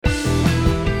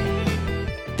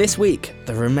This week,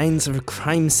 the remains of a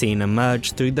crime scene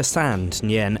emerged through the sand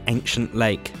near an ancient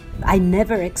lake. I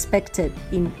never expected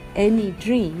in any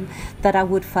dream that I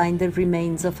would find the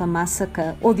remains of a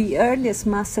massacre or the earliest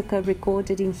massacre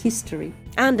recorded in history.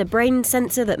 And a brain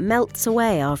sensor that melts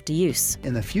away after use.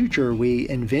 In the future, we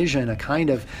envision a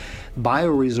kind of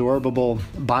bioresorbable,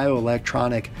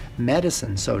 bioelectronic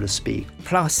medicine, so to speak.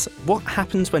 Plus, what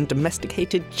happens when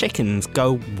domesticated chickens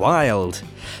go wild?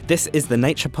 This is the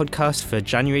Nature Podcast for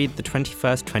January the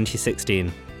 21st,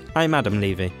 2016. I'm Adam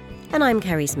Levy. And I'm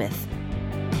Kerry Smith.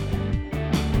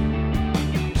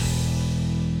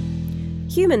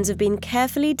 Humans have been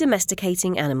carefully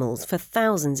domesticating animals for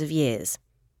thousands of years.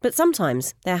 But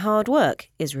sometimes their hard work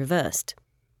is reversed.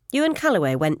 Ewan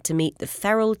Calloway went to meet the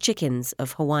feral chickens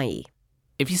of Hawaii.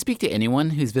 If you speak to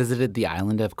anyone who's visited the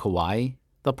island of Kauai,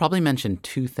 they'll probably mention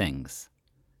two things.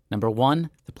 Number one,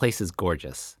 the place is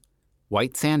gorgeous.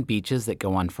 White sand beaches that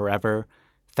go on forever,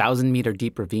 1,000-meter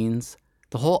deep ravines,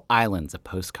 the whole island's a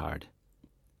postcard.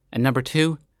 And number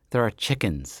two, there are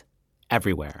chickens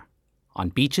everywhere. On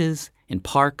beaches, in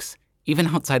parks, even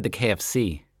outside the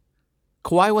KFC.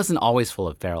 Kauai wasn't always full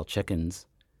of feral chickens.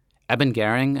 Eben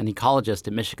Gehring, an ecologist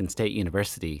at Michigan State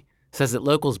University, says that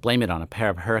locals blame it on a pair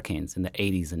of hurricanes in the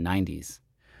 80s and 90s.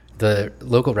 The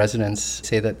local residents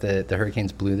say that the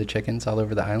hurricanes blew the chickens all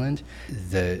over the island.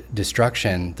 The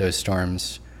destruction those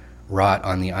storms wrought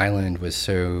on the island was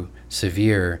so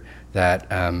severe that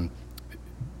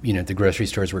the grocery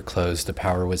stores were closed, the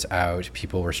power was out,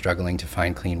 people were struggling to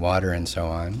find clean water and so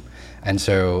on. And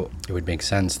so it would make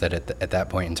sense that at that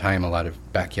point in time, a lot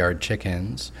of backyard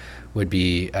chickens would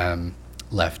be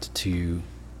left to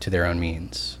their own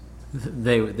means.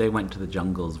 They went to the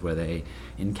jungles where they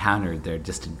encountered their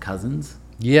distant cousins?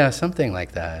 Yeah, something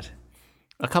like that.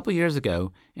 A couple years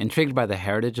ago, intrigued by the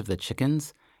heritage of the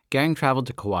chickens, Gehring traveled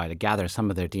to Kauai to gather some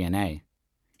of their DNA.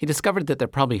 He discovered that they're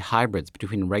probably hybrids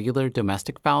between regular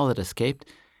domestic fowl that escaped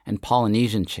and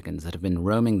Polynesian chickens that have been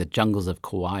roaming the jungles of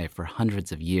Kauai for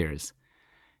hundreds of years.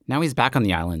 Now he's back on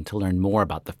the island to learn more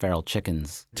about the feral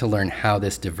chickens. To learn how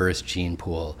this diverse gene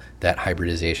pool that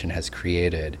hybridization has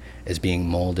created is being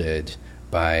molded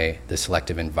by the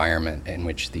selective environment in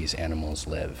which these animals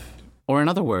live. Or in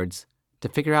other words, to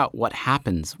figure out what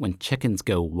happens when chickens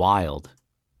go wild.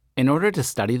 In order to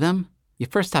study them, you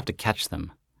first have to catch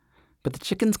them. But the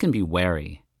chickens can be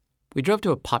wary. We drove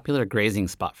to a popular grazing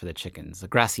spot for the chickens, a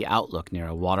grassy outlook near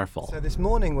a waterfall. So this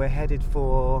morning we're headed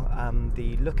for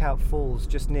the Lookout Falls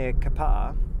just near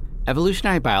Kapa'a.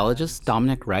 Evolutionary biologist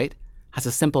Dominic Wright has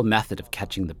a simple method of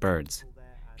catching the birds.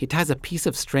 He ties a piece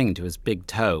of string to his big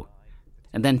toe,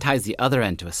 and then ties the other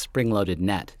end to a spring-loaded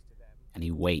net, and he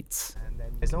waits.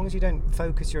 As long as you don't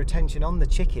focus your attention on the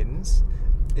chickens,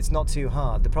 it's not too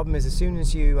hard. The problem is as soon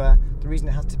as you, the reason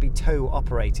it has to be toe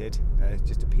operated,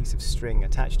 just a piece of string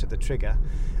attached to the trigger,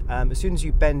 as soon as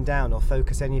you bend down or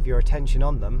focus any of your attention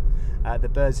on them, the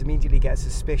birds immediately get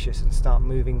suspicious and start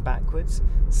moving backwards.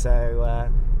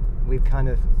 So we've kind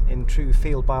of, in true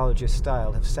field biologist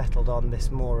style, have settled on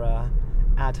this more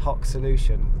ad hoc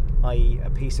solution, i.e. a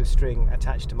piece of string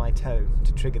attached to my toe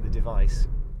to trigger the device.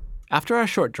 After our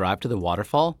short drive to the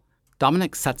waterfall,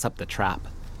 Dominic sets up the trap.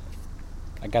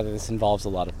 I gather this involves a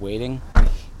lot of waiting.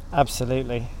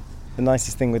 Absolutely. The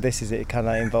nicest thing with this is it kind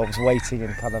of involves waiting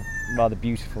in kind of rather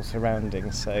beautiful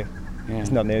surroundings, so It's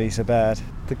not nearly so bad.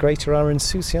 The greater our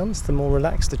insouciance, the more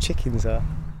relaxed the chickens are.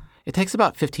 It takes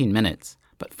about 15 minutes,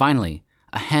 but finally,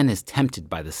 a hen is tempted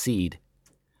by the seed.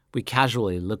 We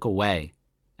casually look away,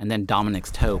 and then Dominic's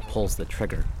toe pulls the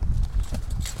trigger.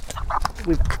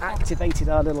 We've activated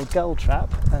our little gull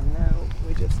trap, and now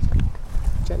we're just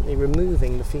gently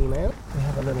removing the female. We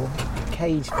have a little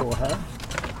cage for her.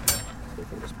 We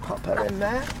can just pop her in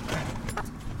there.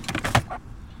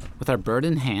 With our bird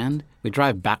in hand, we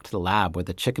drive back to the lab where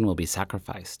the chicken will be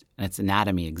sacrificed and its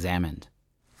anatomy examined.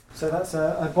 So that's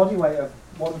a body weight of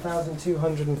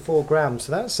 1,204 grams.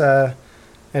 So that's an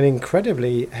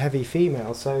incredibly heavy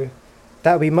female. So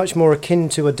that would be much more akin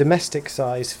to a domestic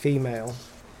size female.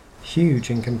 Huge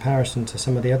in comparison to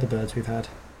some of the other birds we've had.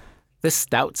 This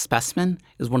stout specimen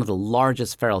is one of the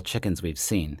largest feral chickens we've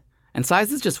seen, and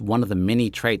size is just one of the many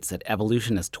traits that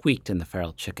evolution has tweaked in the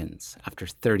feral chickens after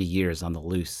 30 years on the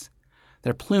loose.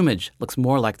 Their plumage looks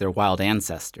more like their wild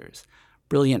ancestors,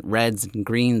 brilliant reds and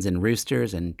greens in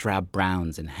roosters and drab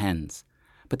browns in hens.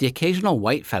 But the occasional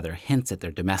white feather hints at their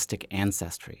domestic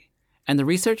ancestry. And the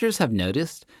researchers have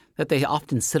noticed that they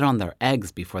often sit on their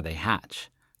eggs before they hatch,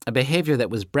 a behavior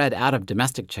that was bred out of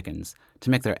domestic chickens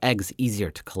to make their eggs easier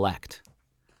to collect.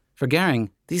 For Gehring,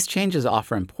 these changes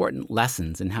offer important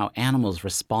lessons in how animals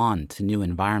respond to new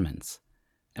environments.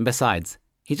 And besides,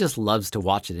 He just loves to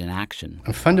watch it in action.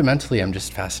 Fundamentally, I'm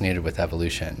just fascinated with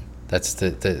evolution. That's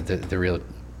the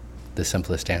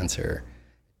simplest answer.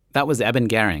 That was Eben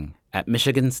Gehring at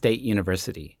Michigan State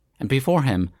University. And before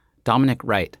him, Dominic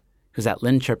Wright, who's at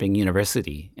Linköping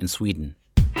University in Sweden.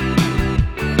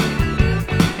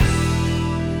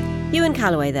 Ewan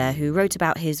Calloway there, who wrote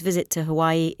about his visit to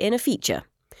Hawaii in a feature.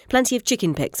 Plenty of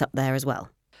chicken pics up there as well.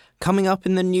 Coming up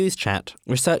in the news chat,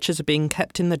 researchers are being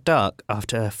kept in the dark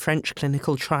after a French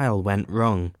clinical trial went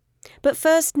wrong. But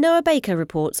first, Noah Baker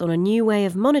reports on a new way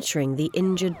of monitoring the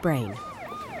injured brain.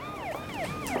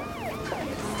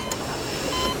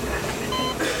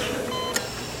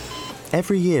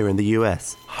 Every year in the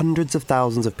US, hundreds of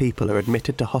thousands of people are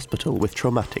admitted to hospital with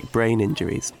traumatic brain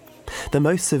injuries. The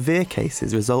most severe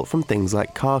cases result from things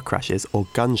like car crashes or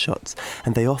gunshots,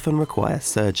 and they often require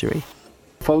surgery.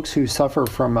 Folks who suffer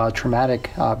from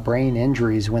traumatic brain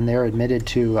injuries, when they're admitted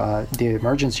to the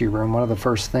emergency room, one of the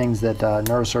first things that a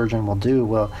neurosurgeon will do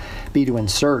will be to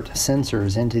insert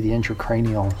sensors into the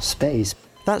intracranial space.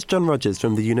 That's John Rogers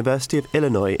from the University of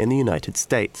Illinois in the United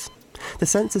States. The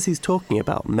sensors he's talking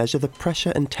about measure the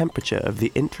pressure and temperature of the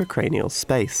intracranial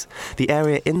space, the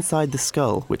area inside the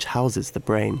skull which houses the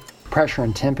brain. Pressure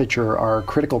and temperature are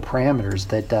critical parameters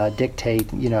that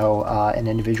dictate, an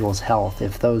individual's health.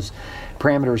 If those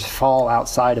parameters fall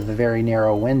outside of a very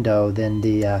narrow window, then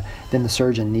the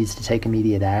surgeon needs to take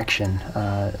immediate action.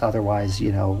 Otherwise,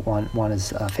 one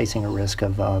is facing a risk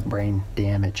of brain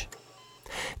damage.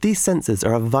 These sensors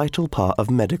are a vital part of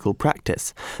medical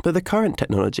practice, but the current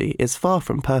technology is far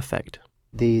from perfect.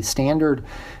 The standard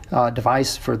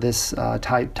device for this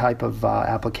type of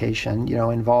application,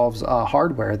 involves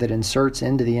hardware that inserts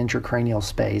into the intracranial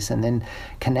space and then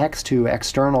connects to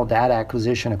external data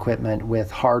acquisition equipment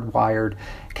with hardwired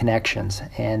connections,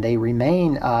 and they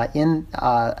remain in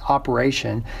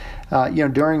operation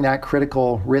during that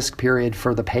critical risk period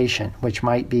for the patient, which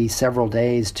might be several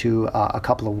days to a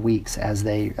couple of weeks as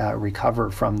they recover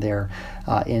from their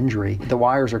injury. The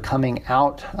wires are coming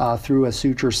out through a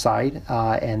suture site,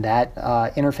 and that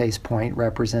interface point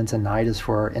represents a nidus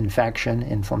for infection,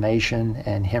 inflammation,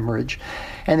 and hemorrhage.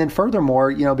 And then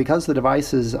furthermore, because the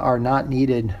devices are not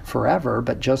needed forever,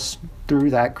 but just through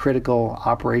that critical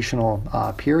operational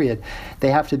period,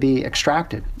 they have to be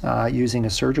extracted using a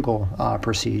surgical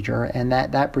procedure, and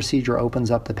that procedure opens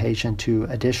up the patient to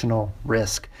additional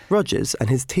risk. Rogers and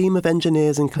his team of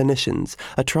engineers and clinicians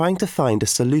are trying to find a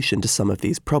solution to some of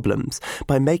these problems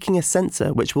by making a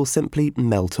sensor which will simply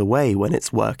melt away when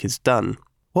its work is done,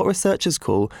 what researchers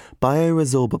call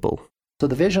bioresorbable. So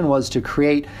the vision was to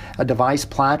create a device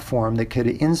platform that could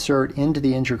insert into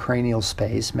the intracranial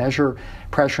space, measure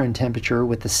pressure and temperature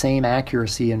with the same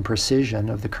accuracy and precision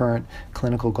of the current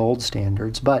clinical gold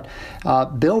standards, but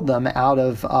build them out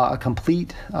of a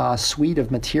complete suite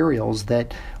of materials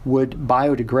that would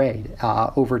biodegrade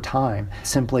over time,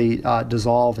 simply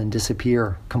dissolve and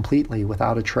disappear completely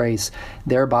without a trace,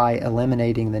 thereby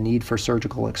eliminating the need for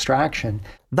surgical extraction.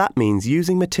 That means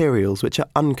using materials which are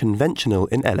unconventional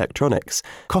in electronics.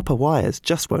 Copper wires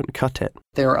just won't cut it.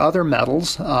 There are other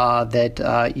metals that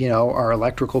are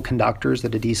electrical conductors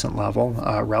at a decent level,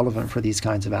 relevant for these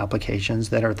kinds of applications,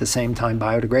 that are at the same time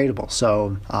biodegradable.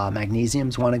 So magnesium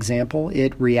is one example.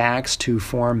 It reacts to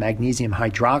form magnesium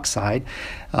hydroxide,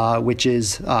 which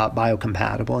is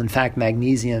biocompatible. In fact,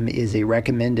 magnesium is a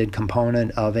recommended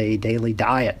component of a daily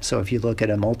diet. So if you look at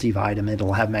a multivitamin,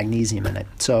 it'll have magnesium in it.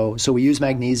 So we use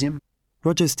magnesium.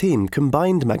 Rogers' team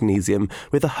combined magnesium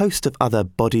with a host of other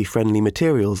body-friendly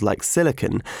materials like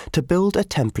silicon to build a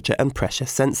temperature and pressure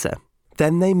sensor.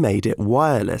 Then they made it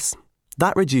wireless.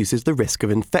 That reduces the risk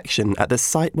of infection at the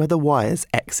site where the wires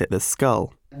exit the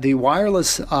skull. The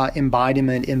wireless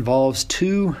embodiment involves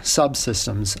two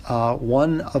subsystems.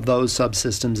 One of those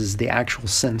subsystems is the actual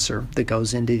sensor that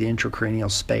goes into the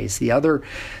intracranial space. The other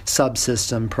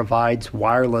subsystem provides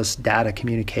wireless data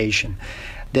communication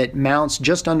that mounts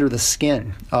just under the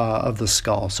skin of the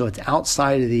skull, so it's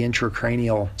outside of the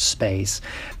intracranial space.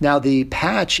 Now, the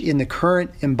patch in the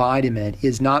current embodiment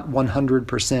is not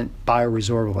 100%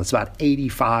 bioresorbable. It's about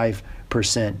 85%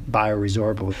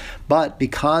 bioresorbable. But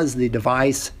because the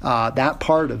device, that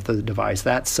part of the device,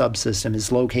 that subsystem,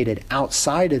 is located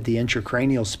outside of the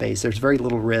intracranial space, there's very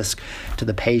little risk to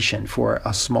the patient for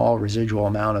a small residual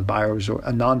amount of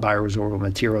non-bioresorbable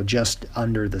material just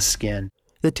under the skin.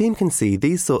 The team can see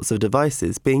these sorts of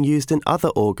devices being used in other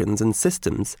organs and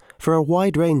systems for a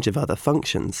wide range of other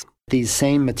functions. These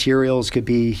same materials could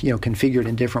be, configured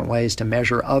in different ways to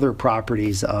measure other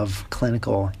properties of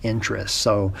clinical interest.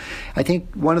 So I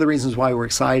think one of the reasons why we're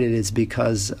excited is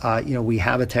because, we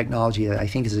have a technology that I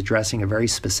think is addressing a very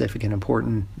specific and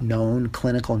important known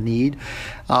clinical need.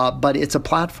 But it's a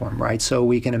platform, right? So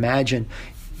we can imagine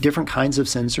different kinds of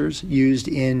sensors used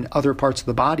in other parts of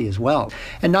the body as well.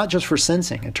 And not just for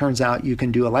sensing. It turns out you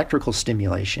can do electrical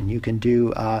stimulation, you can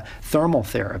do thermal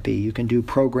therapy, you can do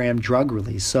programmed drug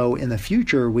release. So in the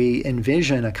future, we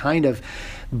envision a kind of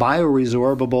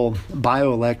bioresorbable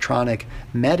bioelectronic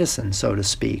medicine, so to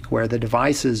speak, where the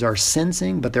devices are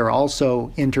sensing, but they're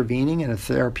also intervening in a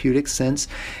therapeutic sense,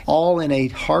 all in a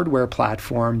hardware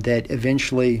platform that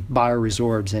eventually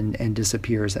bioresorbs and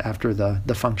disappears after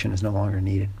the function is no longer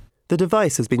needed. The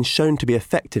device has been shown to be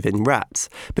effective in rats,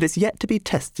 but it's yet to be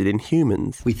tested in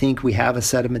humans. We think we have a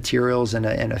set of materials and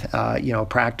a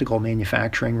practical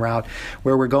manufacturing route.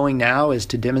 Where we're going now is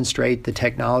to demonstrate the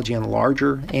technology on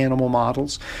larger animal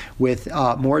models with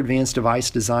more advanced device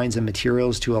designs and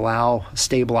materials to allow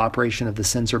stable operation of the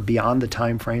sensor beyond the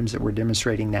time frames that we're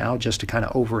demonstrating now, just to kind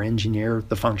of over-engineer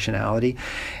the functionality,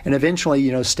 and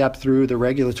eventually, step through the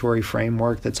regulatory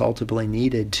framework that's ultimately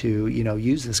needed to,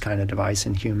 use this kind of device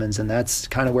in humans. And that's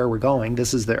kind of where we're going.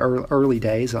 This is the early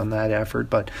days on that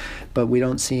effort, but we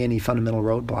don't see any fundamental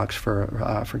roadblocks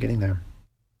for getting there.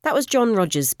 That was John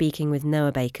Rogers speaking with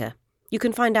Noah Baker. You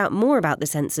can find out more about the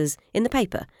sensors in the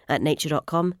paper at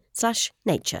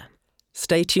nature.com/nature.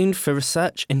 Stay tuned for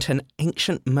research into an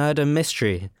ancient murder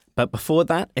mystery. But before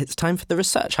that, it's time for the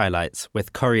research highlights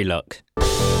with Corey Look.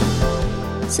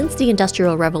 Since the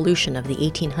Industrial Revolution of the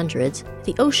 1800s,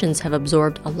 the oceans have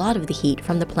absorbed a lot of the heat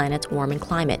from the planet's warming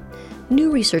climate.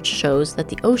 New research shows that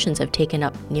the oceans have taken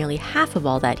up nearly half of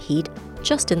all that heat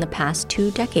just in the past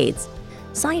 2 decades.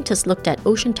 Scientists looked at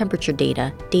ocean temperature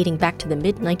data dating back to the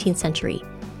mid-19th century.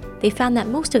 They found that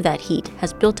most of that heat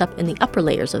has built up in the upper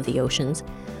layers of the oceans,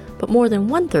 but more than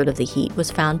 1/3 of the heat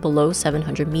was found below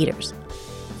 700 meters.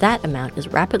 That amount is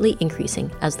rapidly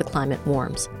increasing as the climate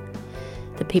warms.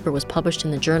 The paper was published in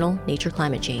the journal Nature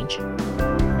Climate Change.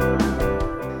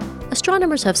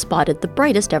 Astronomers have spotted the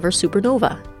brightest ever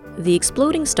supernova. The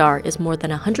exploding star is more than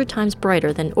 100 times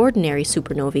brighter than ordinary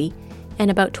supernovae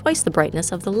and about twice the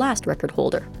brightness of the last record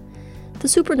holder. The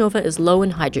supernova is low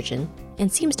in hydrogen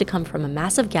and seems to come from a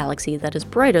massive galaxy that is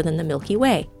brighter than the Milky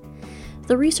Way.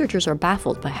 The researchers are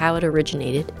baffled by how it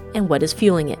originated and what is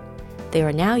fueling it. They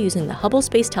are now using the Hubble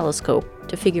Space Telescope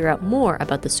to figure out more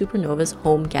about the supernova's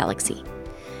home galaxy.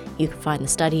 You can find the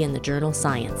study in the journal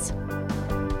Science.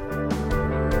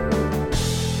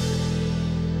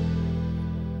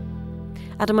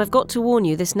 Adam, I've got to warn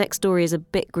you, this next story is a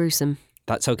bit gruesome.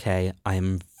 That's okay, I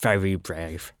am very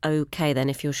brave. OK then,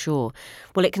 if you're sure.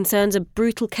 Well, it concerns a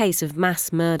brutal case of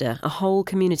mass murder, a whole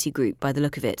community group by the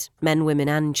look of it, men, women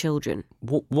and children.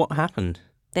 What happened?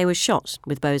 They were shot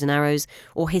with bows and arrows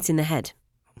or hit in the head.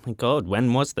 Oh my God,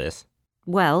 when was this?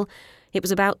 Well, it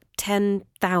was about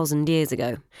 10,000 years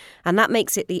ago, and that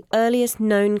makes it the earliest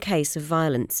known case of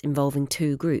violence involving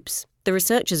 2 groups. The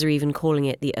researchers are even calling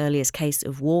it the earliest case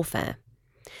of warfare.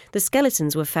 The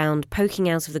skeletons were found poking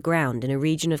out of the ground in a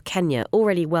region of Kenya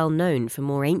already well known for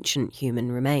more ancient human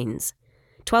remains.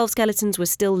 12 skeletons were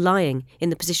still lying in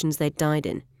the positions they'd died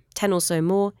in, 10 or so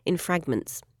more in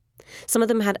fragments. Some of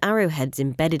them had arrowheads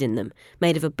embedded in them,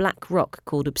 made of a black rock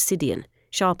called obsidian,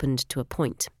 sharpened to a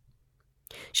point.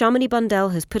 Shamini Bundell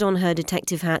has put on her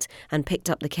detective hat and picked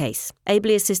up the case,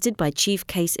 ably assisted by Chief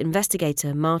Case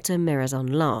Investigator Marta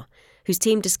Mirazon-La, whose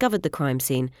team discovered the crime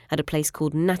scene at a place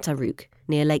called Nataruk,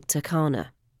 near Lake Turkana.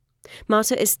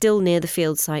 Marta is still near the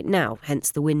field site now,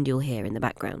 hence the wind you'll hear in the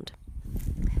background.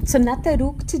 So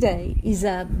Nataruk today is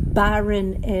a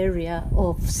barren area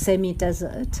of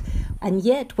semi-desert, and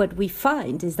yet what we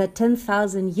find is that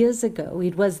 10,000 years ago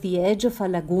it was the edge of a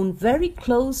lagoon very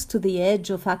close to the edge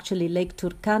of actually Lake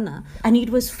Turkana, and it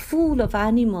was full of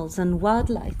animals and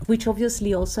wildlife, which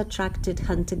obviously also attracted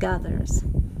hunter-gatherers.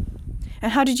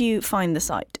 And how did you find the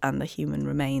site and the human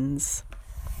remains?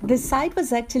 The site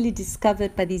was actually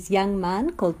discovered by this young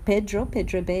man called Pedro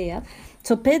Bea.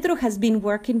 So Pedro has been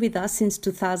working with us since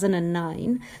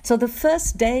 2009. So the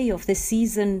first day of the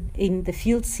season, in the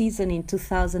field season in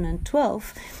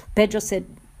 2012, Pedro said,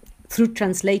 through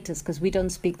translators, because we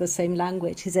don't speak the same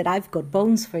language, he said, "I've got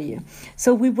bones for you."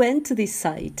 So we went to this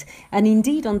site, and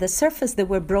indeed on the surface there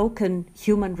were broken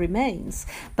human remains.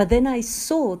 But then I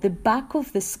saw the back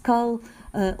of the skull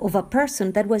of a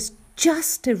person that was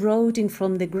just eroding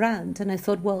from the ground. And I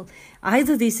thought, well,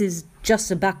 either this is just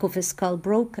the back of a skull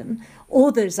broken,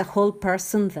 or there's a whole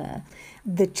person there.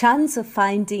 the chance of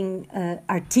finding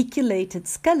articulated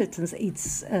skeletons,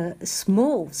 it's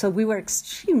small. So we were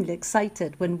extremely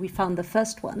excited when we found the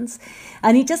first ones.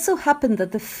 And it just so happened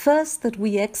that the first that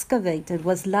we excavated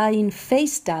was lying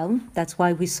face down. That's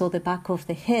why we saw the back of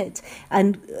the head.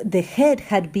 And the head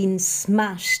had been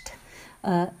smashed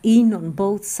in on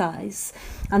both sides.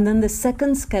 And then the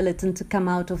second skeleton to come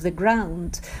out of the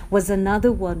ground was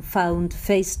another one found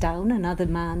face down, another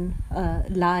man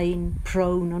lying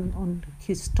prone on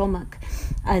his stomach.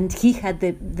 And he had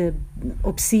the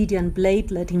obsidian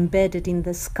bladelet embedded in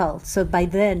the skull. So by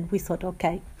then we thought,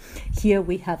 okay, here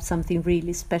we have something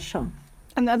really special.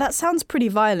 And that sounds pretty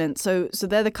violent. So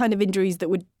they're the kind of injuries that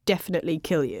would definitely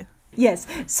kill you. Yes,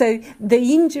 so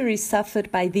the injury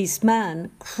suffered by this man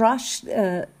crushed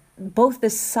both the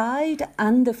side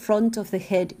and the front of the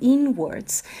head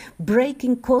inwards,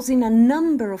 causing a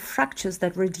number of fractures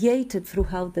that radiated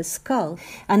throughout the skull,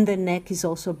 and the neck is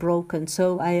also broken.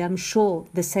 So I am sure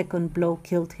the second blow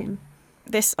killed him.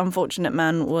 This unfortunate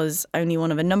man was only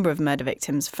one of a number of murder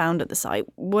victims found at the site.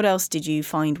 What else did you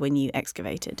find when you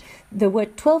excavated? There were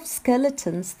 12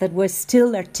 skeletons that were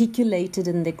still articulated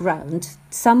in the ground,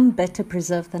 some better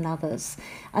preserved than others.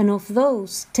 And of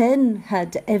those, 10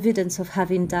 had evidence of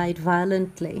having died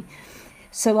violently.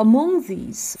 So among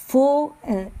these, 4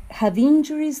 have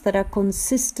injuries that are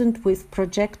consistent with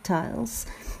projectiles,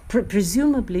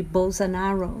 presumably bows and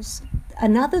arrows.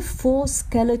 Another 4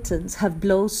 skeletons have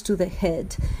blows to the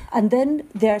head. And then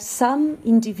there are some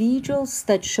individuals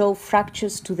that show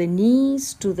fractures to the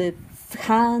knees, to the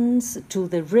hands, to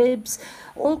the ribs,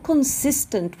 all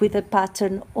consistent with a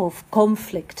pattern of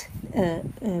conflict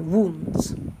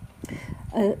wounds.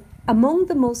 Among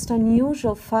the most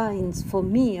unusual finds for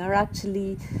me are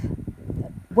actually,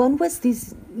 one was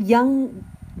this young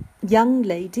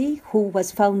lady who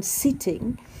was found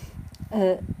sitting,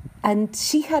 and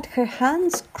she had her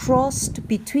hands crossed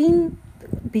between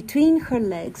her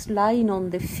legs, lying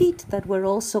on the feet that were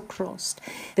also crossed.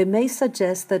 They may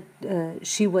suggest that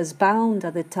she was bound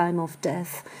at the time of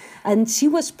death, and she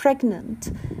was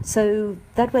pregnant. So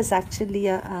that was actually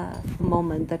a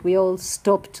moment that we all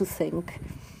stopped to think.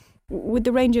 With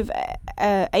the range of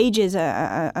ages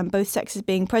and both sexes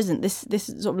being present, this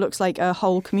sort of looks like a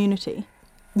whole community.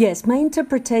 Yes, my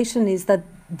interpretation is that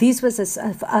this was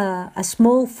a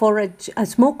small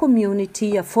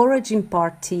community, a foraging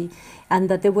party, and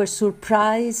that they were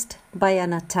surprised by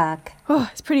an attack. Oh,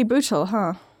 it's pretty brutal,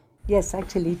 huh? Yes,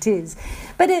 actually it is.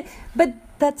 But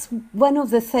that's one of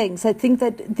the things. I think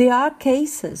that there are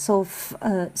cases of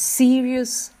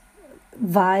serious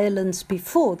violence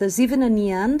before. There's even a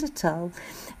Neanderthal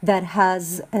that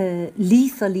has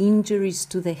lethal injuries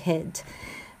to the head.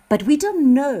 But we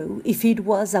don't know if it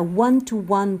was a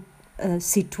one-to-one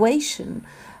situation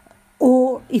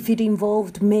or if it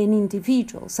involved many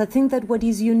individuals. I think that what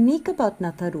is unique about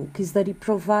Nataruk is that it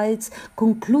provides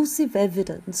conclusive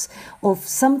evidence of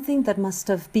something that must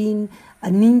have been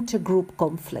an intergroup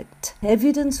conflict.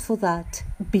 Evidence for that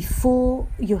before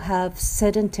you have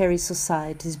sedentary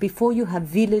societies, before you have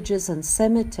villages and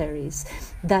cemeteries,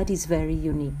 that is very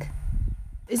unique.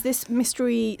 Is this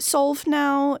mystery solved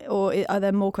now, or are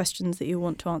there more questions that you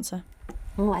want to answer?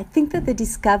 Oh, I think that the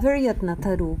discovery at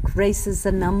Nataruk raises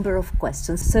a number of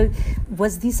questions. So,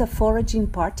 was this a foraging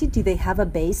party? Did they have a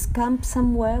base camp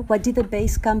somewhere? What did the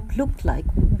base camp look like?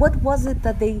 What was it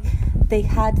that they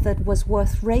had that was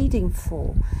worth raiding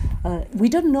for? We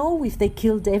don't know if they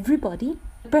killed everybody.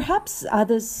 Perhaps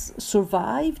others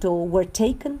survived or were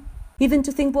taken. Even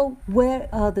to think, well, where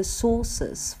are the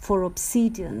sources for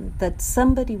obsidian that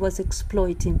somebody was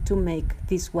exploiting to make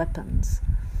these weapons?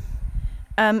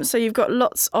 So you've got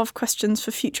lots of questions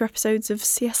for future episodes of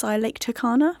CSI Lake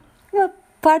Turkana? Well,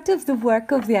 part of the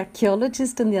work of the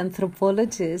archaeologist and the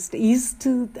anthropologist is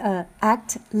to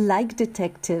act like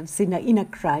detectives in a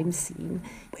crime scene.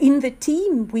 In the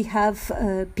team, we have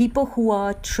people who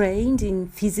are trained in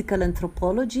physical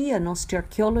anthropology and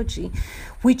osteoarchaeology,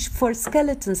 which for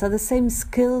skeletons are the same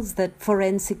skills that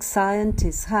forensic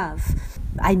scientists have.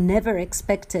 I never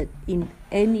expected in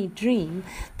any dream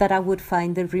that I would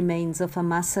find the remains of a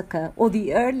massacre or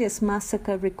the earliest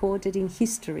massacre recorded in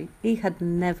history. It had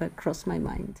never crossed my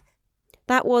mind.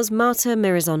 That was Marta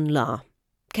Mirazon-La.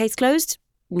 Case closed?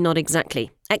 Not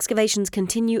exactly. Excavations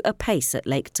continue apace at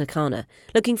Lake Turkana,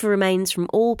 looking for remains from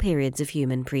all periods of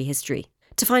human prehistory.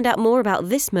 To find out more about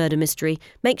this murder mystery,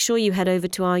 make sure you head over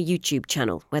to our YouTube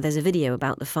channel, where there's a video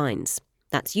about the finds.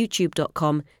 That's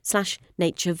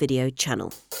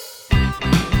youtube.com/naturevideochannel.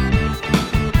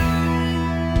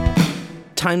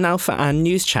 Time now for our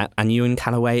news chat, and Ewan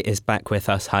Callaway is back with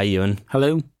us. Hi, Ewan.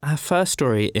 Hello. Our first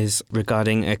story is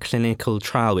regarding a clinical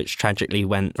trial which tragically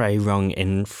went very wrong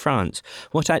in France.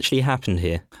 What actually happened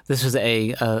here? This was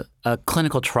a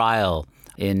clinical trial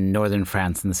in northern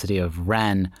France in the city of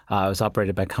Rennes. It was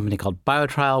operated by a company called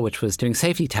Biotrial, which was doing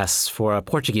safety tests for a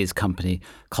Portuguese company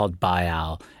called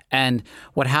Bial. And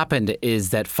what happened is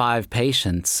that 5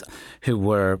 patients who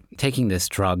were taking this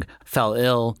drug fell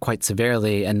ill quite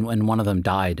severely, and one of them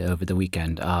died over the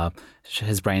weekend.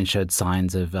 His brain showed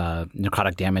signs of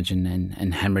necrotic damage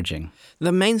and hemorrhaging.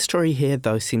 The main story here,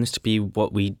 though, seems to be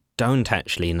what we don't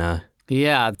actually know.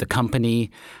 Yeah, the company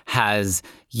has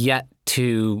yet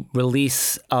to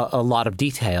release a lot of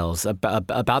details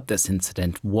about this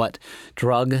incident. What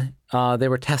drug they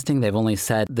were testing. They've only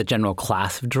said the general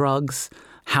class of drugs.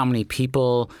 How many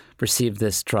people received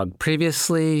this drug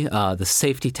previously, the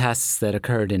safety tests that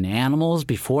occurred in animals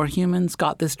before humans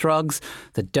got this drugs,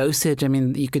 the dosage. I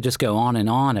mean, you could just go on and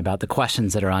on about the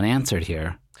questions that are unanswered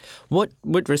here. What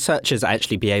would researchers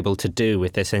actually be able to do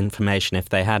with this information if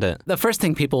they had it? The first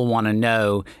thing people want to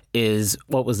know is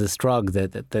what was this drug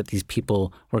that these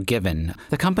people were given.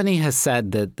 The company has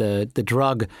said that the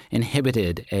drug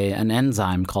inhibited an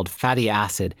enzyme called fatty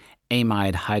acid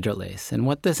amide hydrolase. And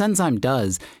what this enzyme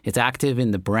does, it's active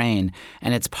in the brain,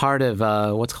 and it's part of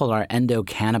what's called our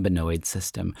endocannabinoid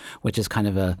system, which is kind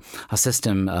of a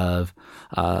system of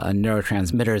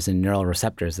neurotransmitters and neural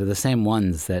receptors. They're the same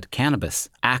ones that cannabis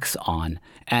acts on.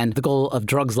 And the goal of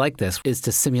drugs like this is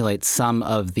to simulate some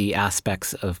of the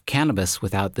aspects of cannabis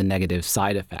without the negative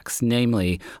side effects.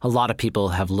 Namely, a lot of people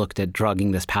have looked at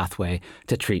drugging this pathway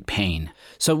to treat pain.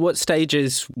 So what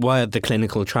stages were the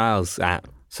clinical trials at?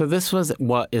 So this was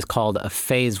what is called a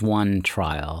phase 1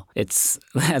 trial. It's,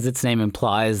 as its name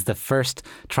implies, the first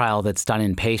trial that's done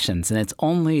in patients, and it's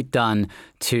only done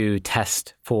to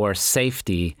test for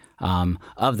safety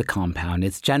of the compound.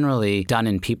 It's generally done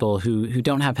in people who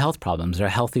don't have health problems. They're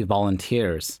healthy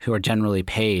volunteers who are generally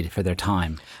paid for their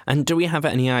time. And do we have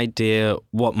any idea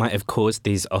what might have caused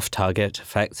these off-target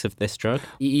effects of this drug?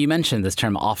 You mentioned this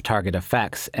term off-target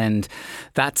effects, and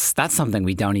that's something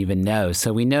we don't even know.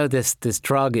 So we know this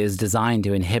drug is designed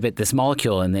to inhibit this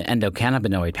molecule in the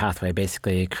endocannabinoid pathway,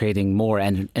 basically creating more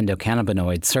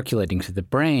endocannabinoids circulating through the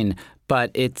brain.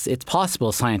 But it's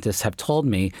possible, scientists have told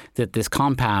me, that this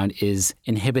compound is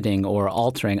inhibiting or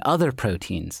altering other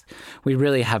proteins. We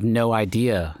really have no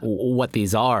idea what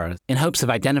these are. In hopes of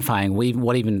identifying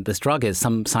what even this drug is,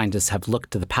 some scientists have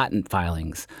looked to the patent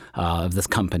filings of this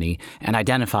company and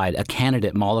identified a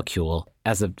candidate molecule.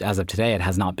 As of today, it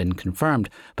has not been confirmed,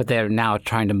 but they're now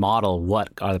trying to model what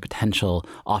are the potential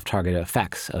off-target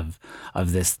effects of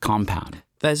this compound.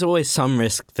 There's always some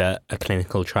risk that a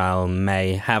clinical trial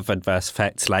may have adverse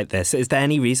effects like this. Is there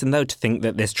any reason, though, to think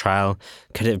that this trial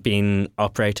could have been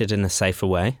operated in a safer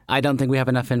way? I don't think we have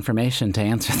enough information to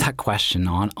answer that question,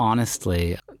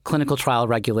 honestly. Clinical trial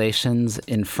regulations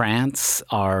in France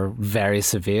are very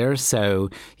severe,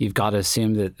 so you've got to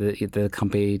assume that the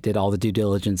company did all the due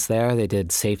diligence there. They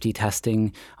did safety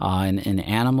testing in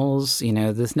animals. You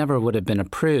know, this never would have been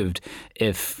approved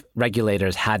if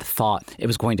regulators had thought it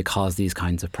was going to cause these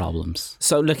kinds of problems.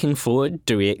 So looking forward,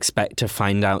 do we expect to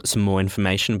find out some more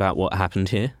information about what happened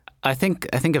here? I think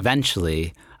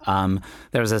eventually.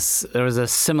 There was a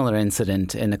similar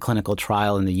incident in a clinical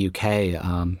trial in the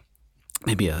UK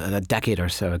maybe a decade or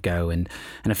so ago, and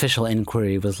an official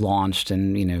inquiry was launched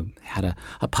and, had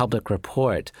a public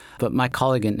report. But my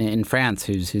colleague in France,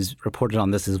 who's reported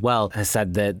on this as well, has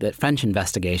said that French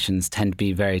investigations tend to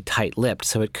be very tight-lipped,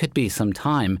 so it could be some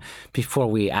time before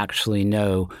we actually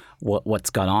know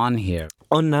what's gone on here.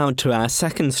 On now to our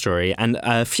second story, and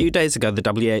a few days ago the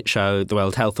WHO, the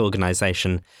World Health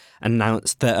Organization,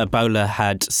 announced that Ebola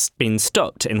had been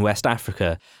stopped in West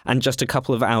Africa, and just a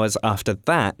couple of hours after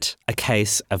that, a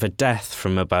case of a death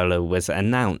from Ebola was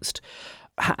announced.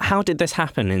 How did this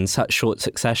happen in such short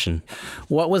succession?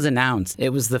 What was announced, it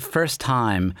was the first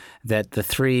time that the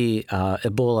 3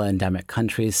 Ebola endemic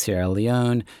countries, Sierra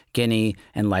Leone, Guinea,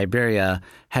 and Liberia,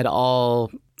 had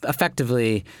all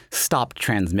effectively stopped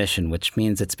transmission, which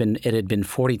means it had been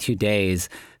 42 days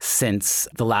since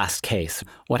the last case.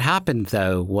 What happened,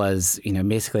 though, was,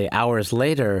 basically hours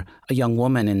later, a young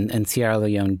woman in Sierra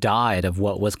Leone died of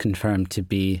what was confirmed to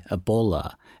be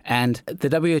Ebola. And the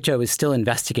WHO is still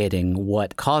investigating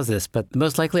what caused this, but the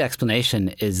most likely explanation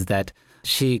is that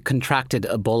she contracted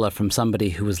Ebola from somebody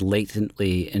who was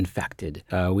latently infected.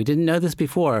 We didn't know this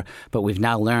before, but we've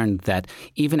now learned that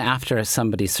even after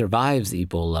somebody survives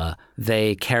Ebola,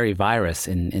 they carry virus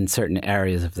in certain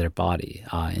areas of their body,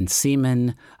 in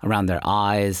semen, around their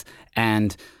eyes,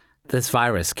 and this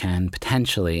virus can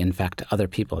potentially infect other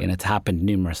people, and it's happened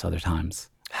numerous other times.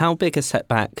 How big a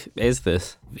setback is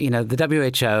this?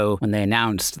 The WHO, when they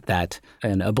announced that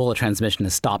an Ebola transmission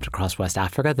has stopped across West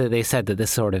Africa, they said that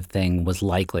this sort of thing was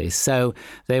likely. So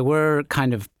they were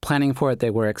kind of planning for it.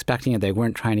 They were expecting it. They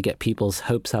weren't trying to get people's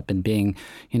hopes up and being,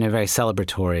 very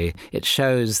celebratory. It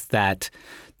shows that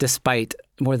despite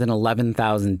more than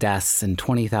 11,000 deaths and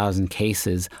 20,000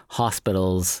 cases,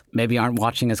 hospitals maybe aren't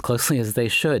watching as closely as they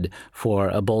should for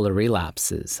Ebola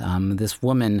relapses. This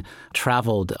woman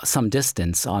traveled some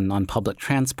distance on public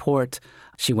transport.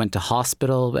 She went to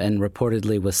hospital and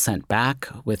reportedly was sent back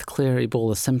with clear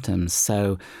Ebola symptoms.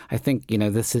 So I think,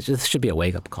 this should be a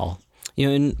wake-up call.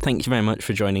 Ewan, thank you very much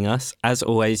for joining us. As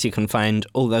always, you can find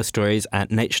all those stories at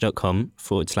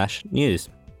nature.com/news.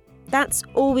 That's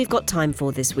all we've got time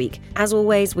for this week. As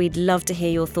always, we'd love to hear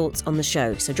your thoughts on the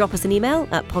show, so drop us an email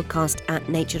at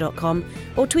podcast@nature.com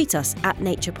or tweet us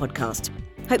 @naturepodcast.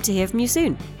 Hope to hear from you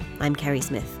soon. I'm Kerry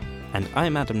Smith. And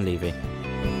I'm Adam Levy.